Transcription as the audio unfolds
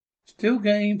Still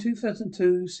Game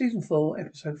 2002, Season 4,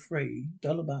 Episode 3,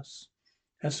 Dollar Bus.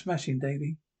 How smashing,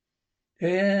 Davy.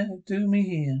 Yeah, do me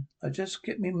here. I just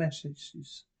get me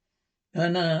messages. No,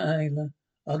 no, Ayla.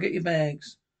 I'll get your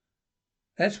bags.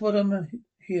 That's what I'm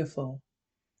here for.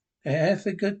 Yeah,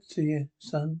 for good to you,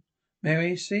 son.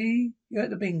 Mary, see? You're at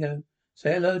the bingo.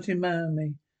 Say hello to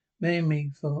Mammy.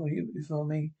 Mammy for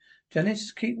me.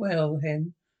 Janice, keep well,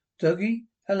 hen. Doggy,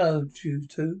 hello to you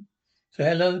too. Say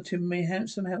hello to me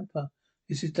handsome helper.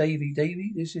 This is Davy.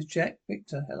 Davy, this is Jack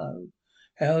Victor. Hello.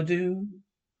 How do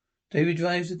Davy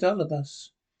drives the dollar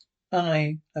bus?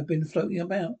 I've been floating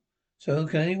about. So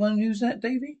can anyone use that,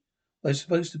 Davy? Well, it's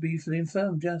supposed to be for the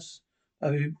infirm, just.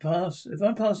 If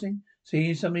I'm passing,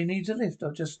 see somebody needs a lift,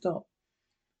 I'll just stop.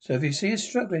 So if you see us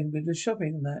struggling with the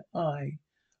shopping and that,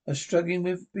 are struggling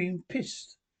with being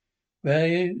pissed.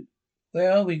 Where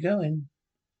are we going?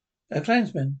 A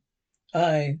Klansman.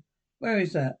 Aye. Where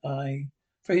is that? Aye.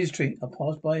 Fraser Street. I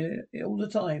pass by it all the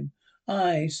time.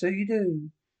 Aye. So you do.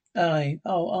 Aye.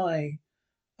 Oh, aye.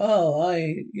 Oh,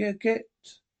 aye. You get.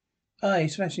 Aye.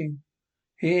 Smashing.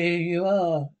 Here you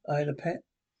are, Ida Pet.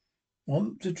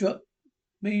 Want to drop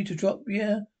me to drop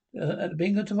you at the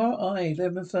bingo tomorrow? Aye,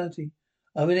 11:30.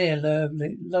 Over there,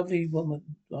 lovely woman,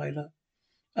 Lila.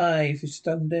 Aye, for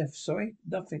stone deaf. Sorry,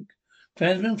 nothing.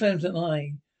 Clansman,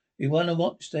 aye. You want to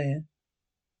watch there?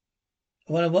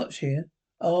 I want to watch here.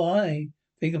 Oh, aye.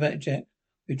 Think about it, Jack.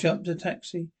 We jumped a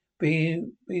taxi. Be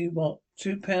what?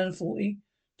 £2.40,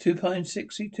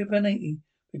 £2.60, £2.80.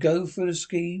 We go through the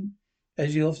scheme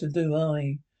as you often do.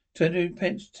 Aye, 20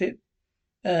 pence tip.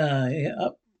 Yeah,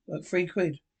 up at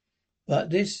 £3.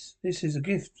 But this is a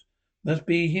gift. Must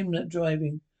be him that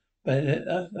driving. But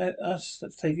us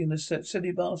that's taking the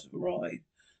silly bastard ride.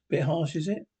 Bit harsh, is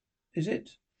it? Is it?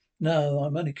 No,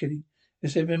 I'm only kidding.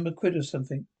 It's £7 or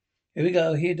something. Here we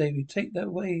go. Here, David. Take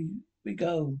that way. We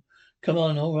go. Come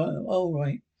on. All right. All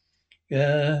right.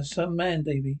 Yeah, some man,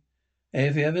 Davy.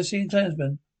 If you ever seen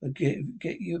Klansman, I'll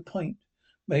get you a pint.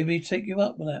 Maybe take you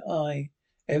up with that. Aye.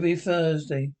 Every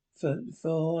Thursday.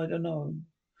 For I don't know.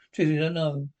 Truly don't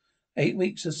know. 8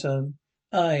 weeks or so.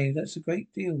 Aye, that's a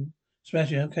great deal.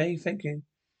 Smashing, okay, thank you.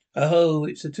 Oh,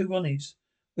 it's the two Ronnies.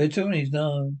 We're two Ronnies,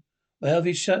 no. Well, if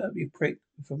you shut up, you prick,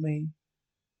 from me.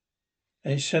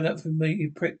 And shut up for me,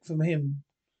 you prick, from him.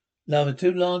 Love a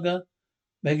two lager,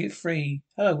 make it free.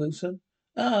 Hello, Wilson.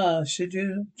 Should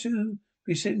you two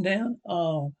be sitting down?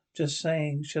 Just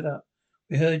saying, shut up.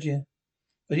 We heard you.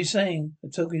 What are you saying?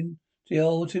 I'm talking to the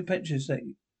old two pensioners that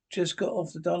just got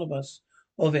off the dollar bus.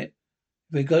 Of it.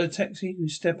 If we got a taxi, we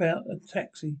step out a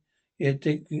taxi. Yeah,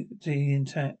 dignity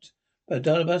intact. But a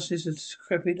dollar bus is a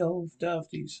decrepit old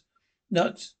dafties.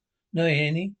 Nuts. No,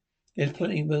 Annie. There's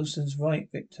plenty. Wilson's right,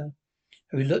 Victor.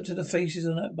 Have you looked at the faces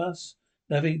on that bus?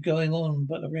 Nothing going on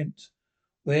but the rent.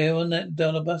 We're on that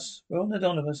dollar bus. We're on the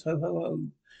dollar bus. Ho, ho, ho.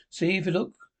 See, if you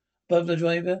look above the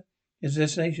driver, his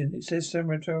destination. It says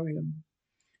sanatorium.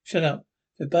 Shut up.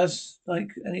 The bus like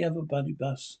any other bloody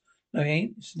bus. No, it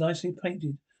ain't. It's nicely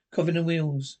painted. Coffin and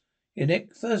wheels. Your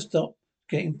next first stop,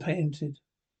 getting painted.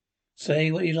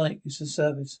 Say what you like. It's a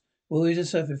service. Always a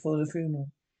service for the funeral.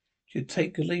 Should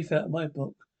take a leaf out of my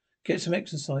book. Get some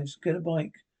exercise. Get a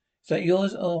bike. Is that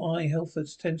yours? Oh, aye.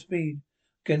 Helford's 10 speed.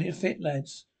 Getting it fit,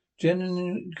 lads.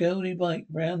 Genuine goldy bike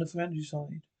round the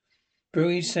countryside.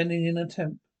 Brewery sending in a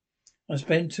temp. I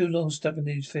spent too long stuffing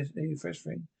these fresh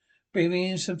thing. Breathing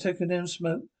in some Tekadem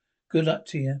smoke. Good luck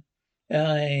to you.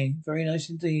 Aye, very nice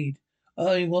indeed. I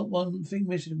only want one thing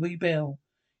missing, wee bell.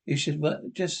 You should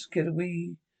just get a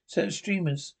wee set of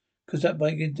streamers, 'cause that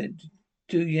bike can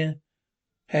do you.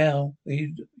 How?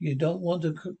 You don't want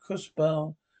a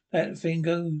crossbar. That thing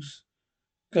goes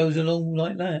along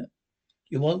like that.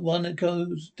 You want one that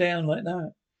goes down like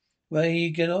that. Where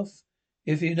you get off?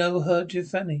 If you know hurt your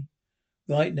fanny.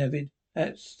 Right, Nevid.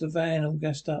 That's the van all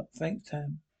gassed up. Thanks,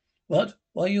 Tam. What?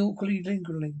 Why are you awkwardly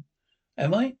lingering?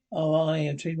 Am I? Oh,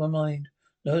 I've changed my mind.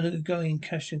 No longer going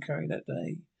cash and carry that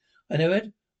day. I know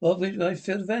it. What did I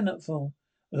fill the van up for?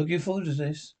 I'm looking forward to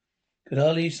this. Could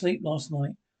hardly sleep last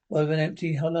night. What an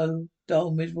empty, hollow,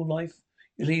 dull, miserable life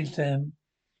you lead, Tam.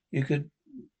 You could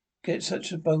get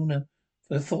such a boner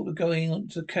for the thought of going on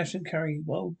to cash and carry.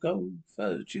 Well, go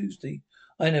for Tuesday.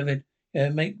 I know it. Yeah,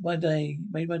 make my day.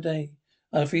 Made my day.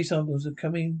 Three samples are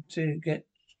coming to get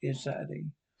here Saturday.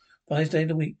 Finest day of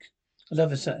the week. I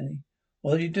love a Saturday.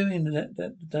 What are you doing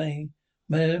that day?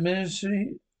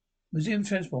 Ministry Museum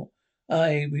Transport.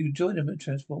 We enjoyed them at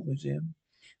Transport Museum.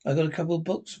 I got a couple of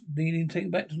books needing to take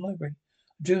back to the library.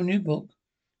 I drew a new book.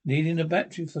 Needing a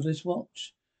battery for this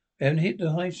watch. We haven't hit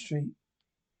the high street.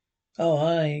 Oh,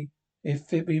 aye. If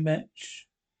Fibby match.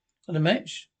 On the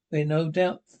match, we're no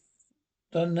doubt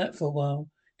done that for a while.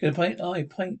 Get a paint? Aye,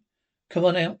 paint. Come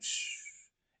on, ouch.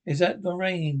 Is that the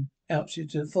rain? Ouch,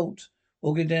 it's your fault.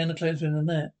 Walking down the Cleansman and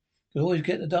that. Could always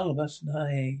get the dollar bus.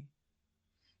 Nay.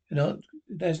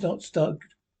 Let's not start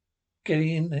getting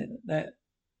in that.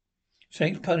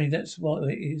 Shank's pony, that's what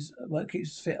it is. What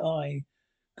keeps us fit. Aye.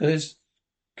 Cause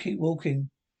keep walking.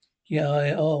 Yeah,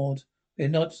 I old. We're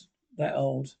not that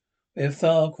old. We're a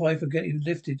far cry from getting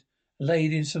lifted,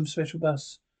 laid in some special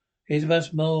bus. Here's a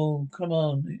bus, Mo. Come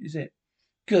on, is it?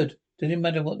 Good. Doesn't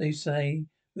matter what they say.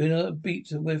 We're not a beat,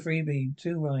 we're freebie.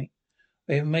 Too right.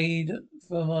 We've made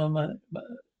for our money.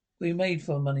 We made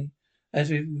for money, as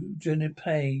we've to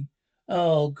pay.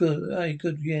 Oh, good. Hey,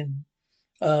 good yen.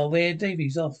 Where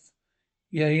Davy's off.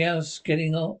 Yeah, yes,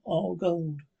 getting all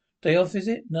gold. Day off, is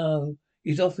it? No.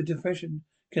 He's off with depression.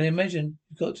 Can you imagine?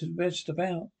 He's got to rest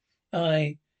about.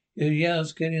 Aye.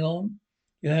 Yow's getting on.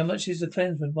 You know how much is the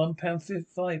cleansman?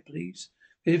 £1.55, please.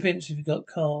 50p if you got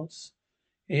cards.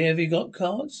 Yeah, have you got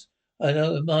cards? I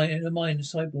know mine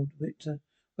is sideboard, Victor.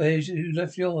 Where's you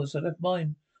left yours? I left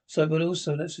mine. Sideboard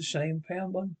also, that's a shame.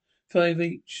 £1.5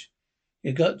 each.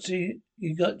 You got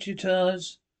your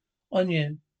tars on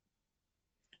you.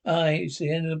 Aye, it's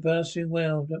the end of the bursting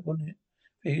well, wasn't it?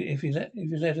 If you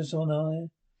let us on, aye.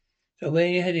 So where are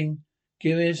you heading?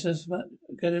 Get us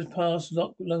past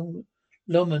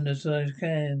Lomond as I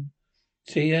can.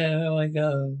 See how I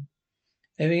go.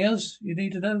 Anything else you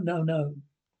need to know? No.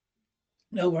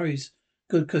 No worries.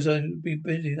 Good, 'cause I'll be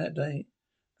busy that day.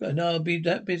 No, I'll be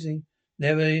that busy.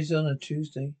 Never is on a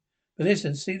Tuesday. But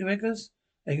listen, see the regulars?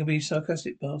 They can be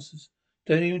sarcastic bastards.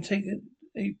 Don't even take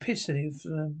any piss any of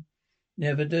them.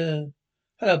 Never do.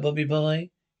 Hello, Bobby boy.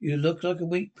 You look like a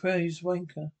weak praised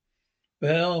wanker.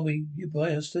 Where are we, you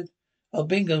bastard? Oh,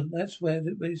 bingo. That's where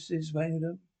this is,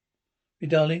 Wangdom. Me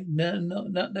darling. No,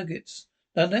 nuggets.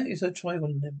 No, nuggets, I'll try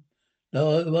one of them.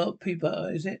 No, well, people,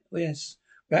 is it? Yes.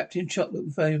 Wrapped in chocolate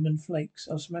with almond flakes.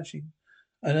 I'm smashing.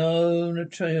 I own a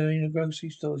train of grocery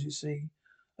stores, you see.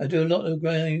 I do a lot of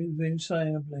graving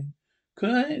sampling.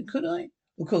 Could I?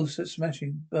 Of course, that's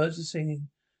smashing. Birds are singing.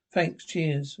 Thanks,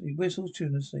 cheers. He whistles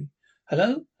tunelessly.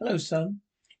 Hello? Hello, son.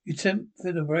 You temp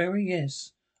for the brewery?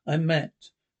 Yes. I'm Matt.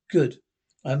 Good.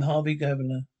 I'm Harvey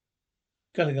Gallagher.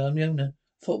 I'm the owner.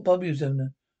 Thought Bobby was the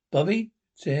owner. Bobby?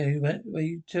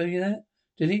 He tell you that?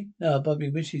 Did he? No, Bobby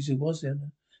wishes he was the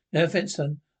owner. No offense,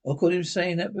 son. I caught him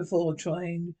saying that before,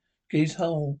 trying to get his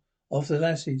hole off the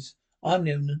lassies. I'm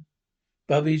the owner.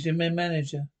 Bobby's the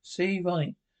manager. See,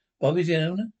 right. Bobby's the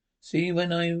owner. See,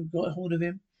 when I got hold of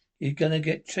him, he's gonna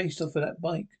get chased off of that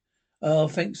bike. Oh,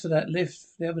 thanks for that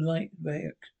lift the other night,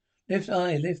 Rick. Lift.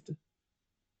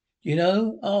 You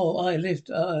know? Oh, I lift.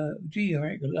 Gee,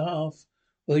 Rick, laugh.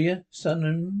 Will you,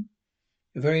 son?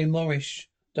 You're very Moorish.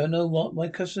 Don't know what my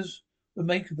customers would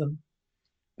make of them.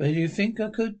 But do you think I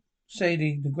could?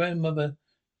 Sadie, the grandmother,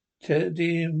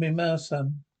 my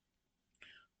son.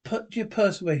 Put your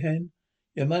purse away, hen.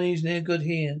 Your money's near good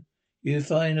here. You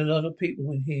find a lot of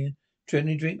people in here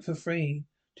drinking drink for free.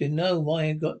 Didn't know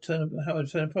why how I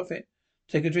turn a profit.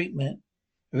 Take a drink, Matt.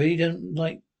 I really don't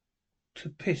like to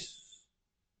piss.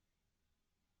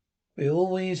 We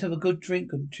always have a good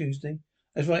drink on Tuesday.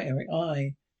 That's right, Eric.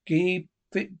 Give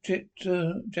Jack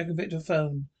and Victor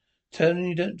phone. Tell them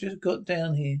you don't just got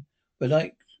down here.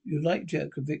 You like Jack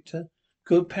and Victor.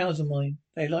 Good pals of mine.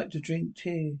 They like to drink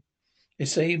tea. They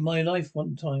saved my life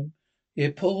one time.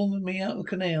 They pulled me out of the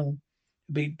canal.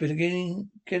 Be getting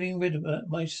rid of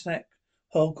my sack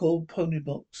hardcore pony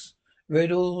box.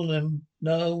 Read all of them.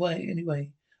 No way,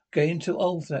 anyway. Getting too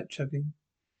old for that chugging.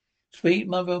 Sweet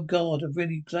mother of God, I'm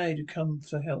really glad you come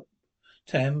to help.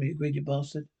 Tam, you greedy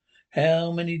bastard.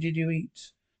 How many did you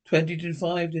eat? 20 to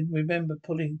 5, didn't remember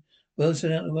pulling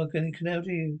Wilson out of the any canal,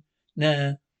 do you?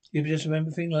 Nah, you just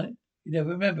remember thing like you never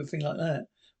remember a thing like that.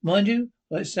 Mind you,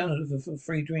 like it sounded of a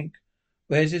free drink.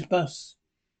 Where's this bus?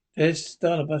 There's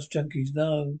starter bus junkies.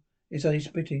 No, it's only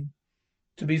spitting.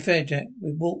 To be fair, Jack,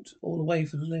 we walked all the way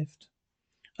for the lift.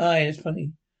 Aye, it's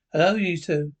funny. Hello, you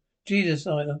two. Jesus,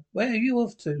 Ida, where are you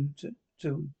off to?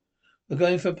 We're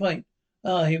going for a pint.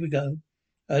 Here we go.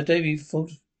 Davy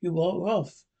thought you were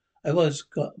off. I was,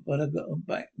 but I got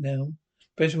back now.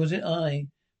 Pressure was it? Aye.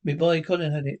 My boy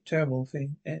Colin had it. Terrible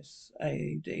thing.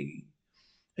 S-A-D.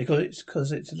 They call it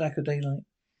 'cause it's a lack of daylight.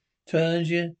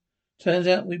 Turns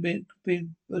out we've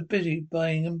been busy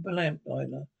buying a lamp,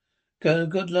 Ida.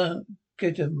 Good luck.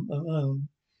 Get 'em alone.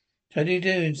 How do you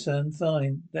doing, son?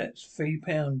 Fine. That's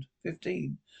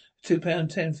 £3.15.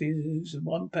 £2.10 for you.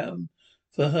 £1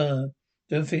 for her.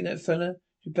 Don't think that fella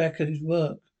is back at his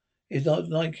work. It's not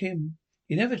like him.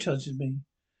 He never charges me.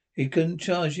 He couldn't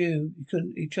charge you.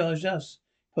 He charged us.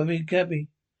 Probably Gabby.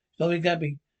 It's Lorry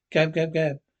Gabby. Gab, gab,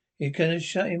 gab. You can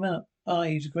shut him up.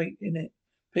 He's great in it.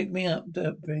 Pick me up,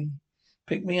 Derby.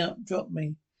 Pick me up, drop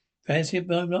me. Fancy a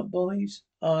blown up, boys?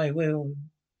 I will.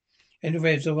 In the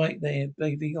reds, all right there,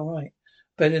 baby, all right.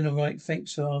 Better than all right,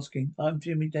 thanks for asking. I'm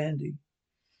Jimmy Dandy.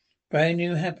 Brand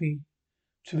new, happy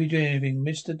to be driving,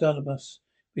 Mr. Dollarbus.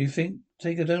 Will you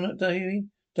take a donut, Davy?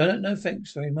 Donut, no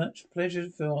thanks very much. Pleasure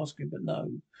for asking, but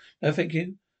no. No, thank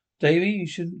you. Davy, you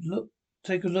should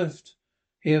take a lift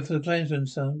here for the Klansman,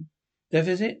 son. Left,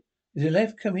 is it? Is it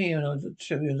left? Come here and I'll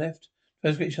show you left.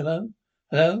 First speech, hello?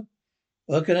 Hello?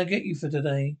 What can I get you for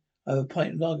today? I have a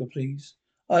pint of lager, please.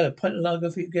 I have a pint of lager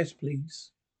for your guest,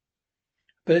 please.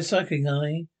 Better cycling,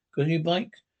 got a new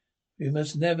bike? You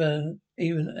must never,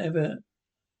 even ever,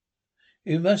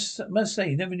 you must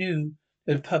say, never knew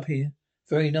there's a pub here.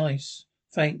 Very nice.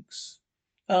 Thanks.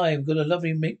 I've got a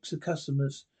lovely mix of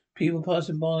customers. People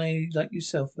passing by like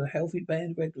yourself, a healthy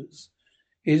band of regulars.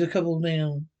 Here's a couple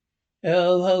now.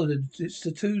 Oh, hold it. It's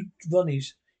the two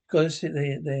Ronnies. Gotta sit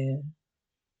there.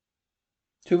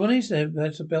 Two Ronnies there,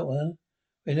 that's a belter.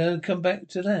 We never come back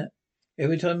to that.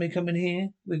 Every time we come in here,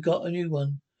 we got a new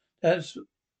one. That's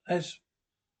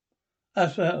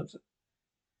about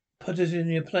put us in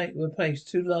your place.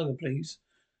 Two lager, please.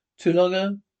 Two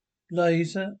lager,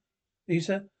 Lisa.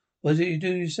 What is it you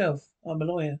do yourself? I'm a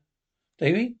lawyer.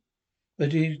 Davy?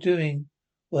 What are you doing?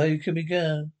 Where you could be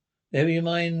going? Never you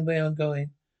mind where I'm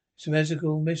going. It's a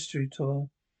magical mystery tour.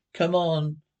 Come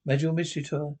on, magical mystery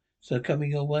tour. So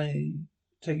coming your way.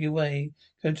 Take you away.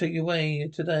 Come take you away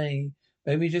today.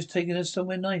 Maybe just taking us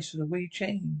somewhere nice for a wee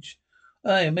change.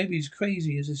 Aye, maybe he's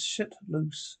crazy as a shit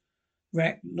loose.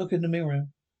 Rat, look in the mirror.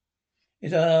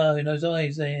 It's in those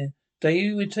eyes there.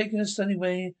 Dave, we're taking us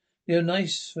anywhere. You're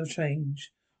nice for a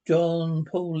change. John,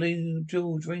 Paul, Lee,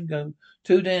 George, Ringo.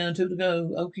 Two down, two to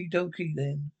go. Okie dokie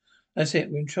then. That's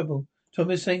it, we're in trouble.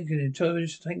 Thomas Tank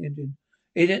Engine.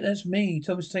 Idiot, that's me.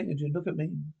 Thomas Tank Engine. Look at me.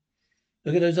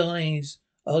 Look at those eyes.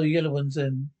 Oh, the yellow ones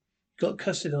then. Got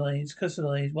custard eyes.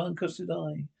 One custard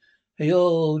eye. Hey,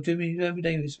 Jimmy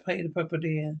Davis, pay the proper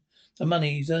dear. The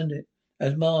money, he's earned it.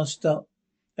 As Ma, stop.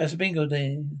 That's a bingo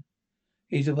there.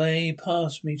 He's away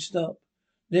past me, stop.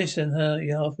 This and her,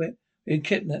 you half-wit. Been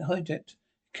kidnapped, hijacked.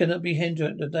 Cannot be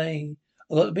hindered today.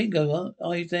 I got the bingo,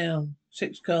 eyes down.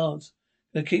 6 cards.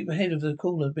 Gonna keep ahead of the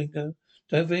caller, bingo.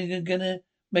 Don't think you're gonna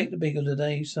make the bingo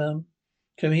today, son.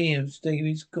 Come here,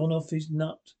 Davey's gone off his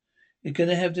nut. You're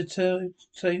gonna have to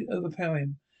overpower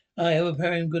him. Aye,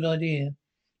 overpower him, good idea.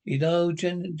 You know,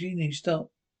 Genie,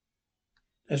 stop.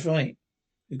 That's right.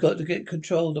 We've got to get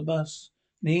control of the bus.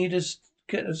 Need us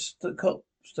get us to cop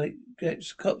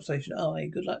station. Aye,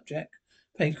 good luck, Jack.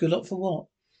 Thanks, good luck for what?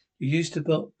 You used to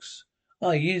box.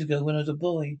 Aye, years ago when I was a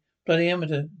boy. Bloody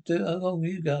amateur.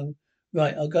 You go.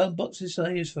 Right, I'll go and box his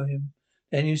slaves for him.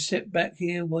 Then you sit back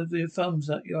here with your thumbs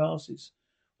up your asses.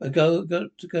 I go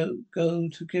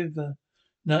together.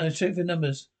 No, strength in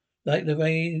numbers. Like the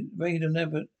raid of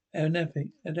Nebi.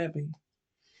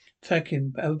 Attack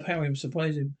him, overpower him,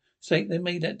 surprise him. Steak they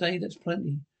made that day, that's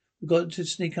plenty. We've got to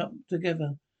sneak up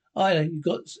together. Ida, you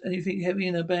got anything heavy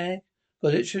in a bag?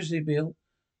 Got electricity bill.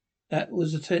 That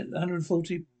was a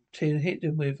 140 to hit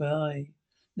him with. Aye.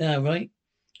 Now, right?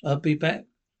 I'll be back.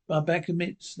 I'm back in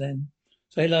minutes then.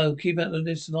 Say low, keep out of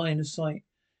this line of sight.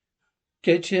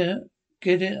 Get it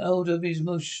hold of his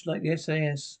mush like the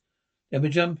SAS. Then we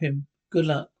jump him. Good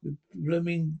luck.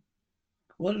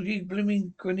 What are you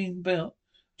blooming grinning about?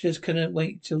 Just cannot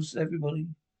wait till everybody.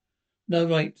 No,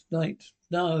 night.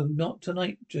 No, not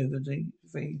tonight, Josephine.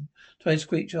 Try to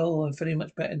screech. Oh, I'm feeling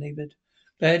much better, David.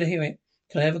 Glad to hear it.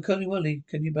 Can I have a curly wally?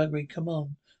 Can you buggery? Come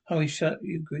on. Hurry, shut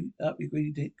you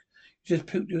greedy dick. You just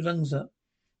pooped your lungs up.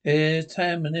 Here's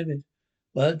Tam and Evid.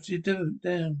 What'd you do?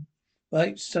 Down.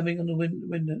 Right, something on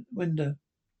the window.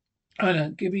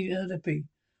 Anna, give me a lippy.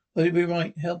 Will you be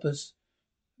right? Help us.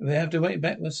 We have to wait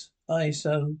backwards. Aye,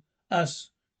 so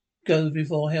us goes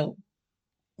before help.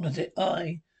 Was it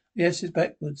I? Yes, it's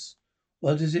backwards.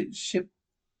 What does it ship?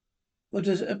 What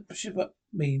does a ship up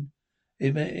mean?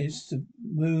 It is to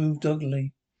move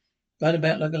doggedly, run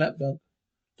about like a lapdog,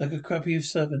 like a crappy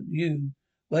servant.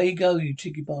 Where you go, you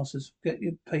cheeky bastards? Get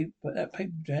your paper,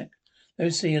 Jack. Let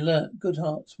me see. Alert. Good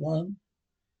hearts. One.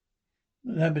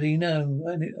 Nobody know.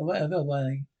 Whatever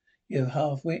way. You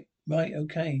half-wit. Right.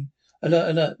 Okay.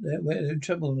 Alert. We're in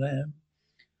trouble now.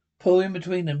 Pull in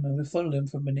between them and we follow them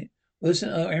for a minute. Listen,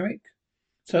 Eric.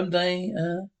 Someday,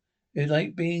 you'd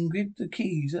like being given the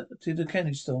keys to the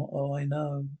candy store. Oh, I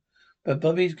know. But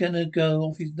Bobby's gonna go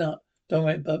off his nut. Don't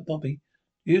worry about Bobby.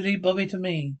 You leave Bobby to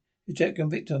me. It's Jack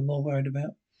and Victor I'm more worried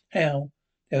about. How?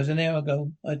 There was an hour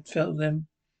ago. I felt them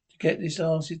Get these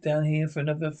asses down here for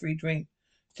another free drink.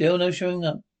 Still no showing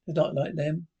up. They're not like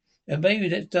them. And baby,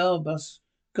 that Dal bus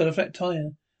got a flat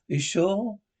tire. You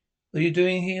sure? What are you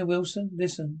doing here, Wilson?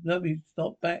 Listen, nobody's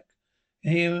not back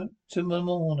here to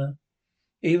Mamorna.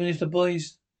 Even if the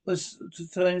boys was to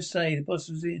try and say the boss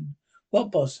was in.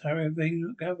 What boss? Harry V.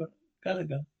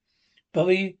 Gallagher.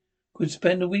 Bobby could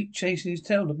spend a week chasing his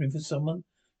tail looking for someone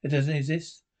that doesn't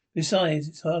exist. Besides,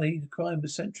 it's hardly a crime of the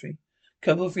century.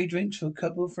 Couple of free drinks for a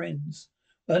couple of friends.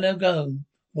 Well, now go.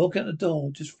 Walk out the door.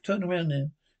 Just turn around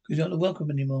now, because you're not welcome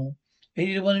anymore. Ain't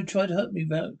you the one who tried to hurt me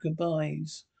without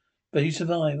goodbyes? But you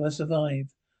survived. I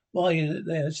survived. Why you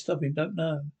there stopping? Don't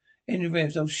know. Any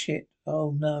revs? Oh shit.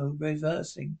 Oh no.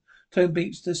 Reversing. Tone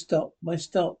beats to stop. My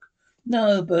stock.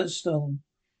 No, Birdstone.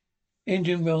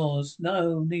 Engine roars.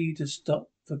 No need to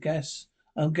stop for gas.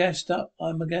 I'm gassed up.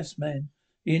 I'm a gas man.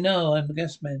 You know I'm a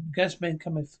gas man. Gas man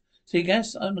cometh. See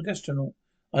gas? I'm a gastronaut.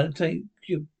 I'll take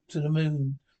you to the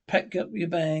moon. Pack up your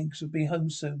bags. We'll be home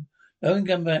soon. No one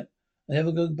come back. I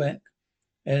never go back.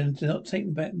 And to not take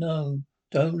them back. No.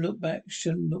 Don't look back.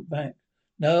 Shouldn't look back.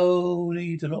 No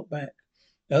need to look back.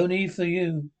 No need for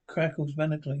you. Crackles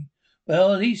manically.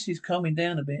 Well, at least he's calming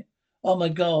down a bit. Oh my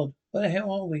God. Where the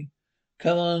hell are we?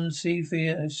 Come on, see for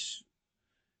your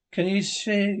Can you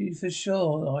see for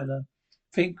sure, Isla?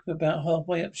 Think about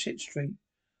halfway up Shit Street.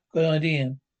 Good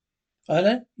idea.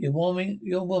 Isla, you're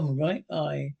a woman, right?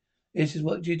 Aye. This is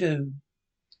what you do.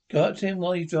 Go up to him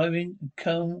while you're driving and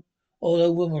come all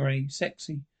over womanry,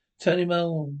 sexy. Turn him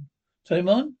on. Turn him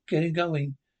on? Get him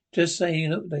going. Just say,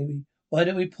 look, baby, why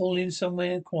don't we pull in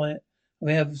somewhere quiet and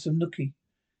we have some nookie?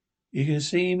 You can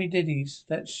see me diddies.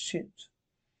 That's shit.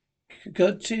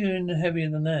 Got tune heavier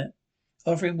than that.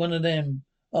 Offering one of them.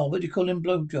 Oh, what do you call them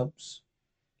blowjobs?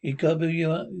 You gotta be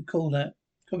you call that.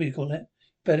 Could you call that?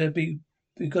 Better be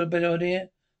you got a better idea?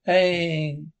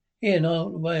 Hey here, no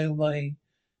way.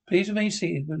 Please remain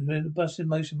seated with the bus in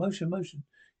motion.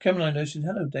 Caroline notion,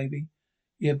 hello, Davy.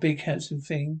 You big handsome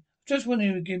thing. Just wanted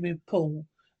you to give me a pull.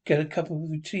 Get a cup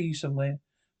of tea somewhere.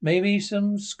 Maybe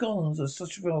some scones or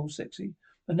sausage roll, sexy.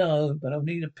 But no, but I'll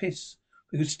need a piss.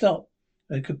 We could stop.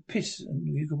 I could piss and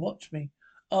you could watch me.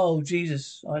 Oh,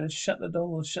 Jesus. I'd shut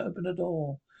open the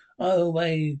door. Oh,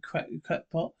 way,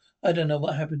 crackpot. I don't know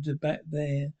what happened to back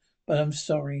there, but I'm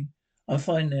sorry. I'm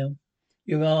fine now.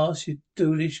 Your ass, you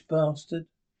doolish bastard.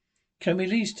 Can we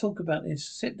at least talk about this?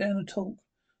 Sit down and talk.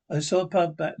 I saw a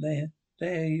pub back there.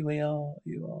 There you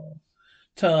are.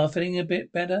 Tar, feeling a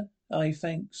bit better? Aye,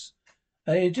 thanks.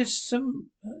 Just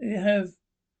some have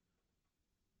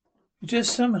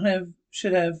just some have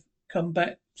should have come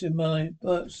back to my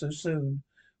work so soon.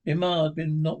 My ma's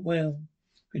been not well.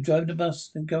 Been driving the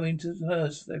bus and going to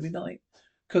hers every night.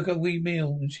 Cook a wee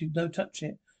meal and she no touch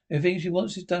it. Everything she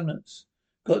wants is donuts.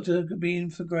 Got to be in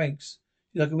for Greg's.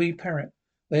 She's like a wee parrot.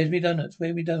 Where's me donuts?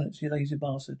 You lazy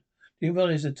bastard. Do you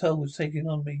realize the toll was taken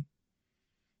on me?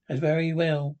 As very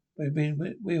well.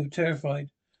 We were terrified.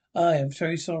 I am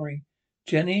very sorry.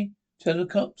 Jenny, tell the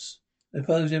cops. I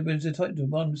suppose everyone's entitled to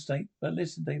one mistake. But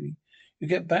listen, Davy. You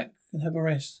get back and have a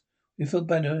rest. You feel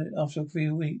better after a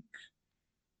few weeks.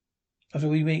 After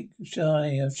we meet, I'm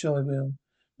sure I will.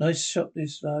 Nice shot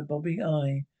this, Bobby.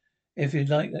 Aye. If you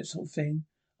like that sort of thing.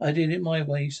 I did it my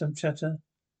way, some chatter.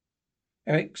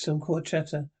 Eric, some core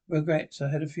chatter. Regrets, I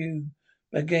had a few.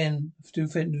 But again, to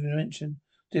mention.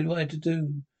 Did what I had to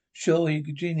do. Sure, you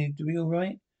could Jeannie to be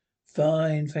alright?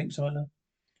 Fine, thanks, Isla.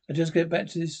 I just get back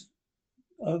to this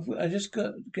I just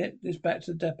got to get this back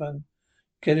to the depot.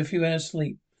 Get a few hours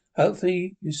sleep.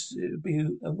 Hopefully it'll be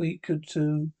a week or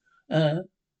two.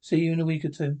 See you in a week or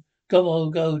two. Come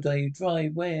on, go, Dave.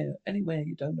 Drive where? Anywhere,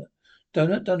 you donut.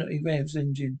 Donut, he revs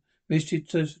engine. Mystery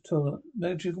tour.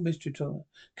 Magical mystery tour.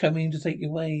 Coming to take you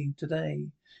away today.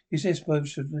 He says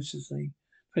maliciously.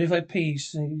 25p, he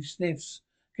sniffs.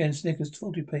 Again, Snickers,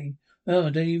 40p. Oh, I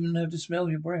don't even have to smell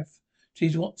your breath.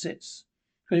 Geez, what's it?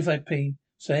 25p.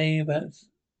 Say about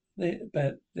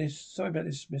this. Sorry about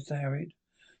this, Mr. Harriet.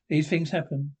 These things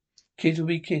happen. Kids will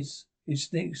be kids. He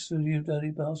sneaks for you,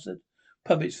 dirty bastard.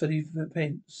 Puppets for the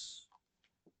pence.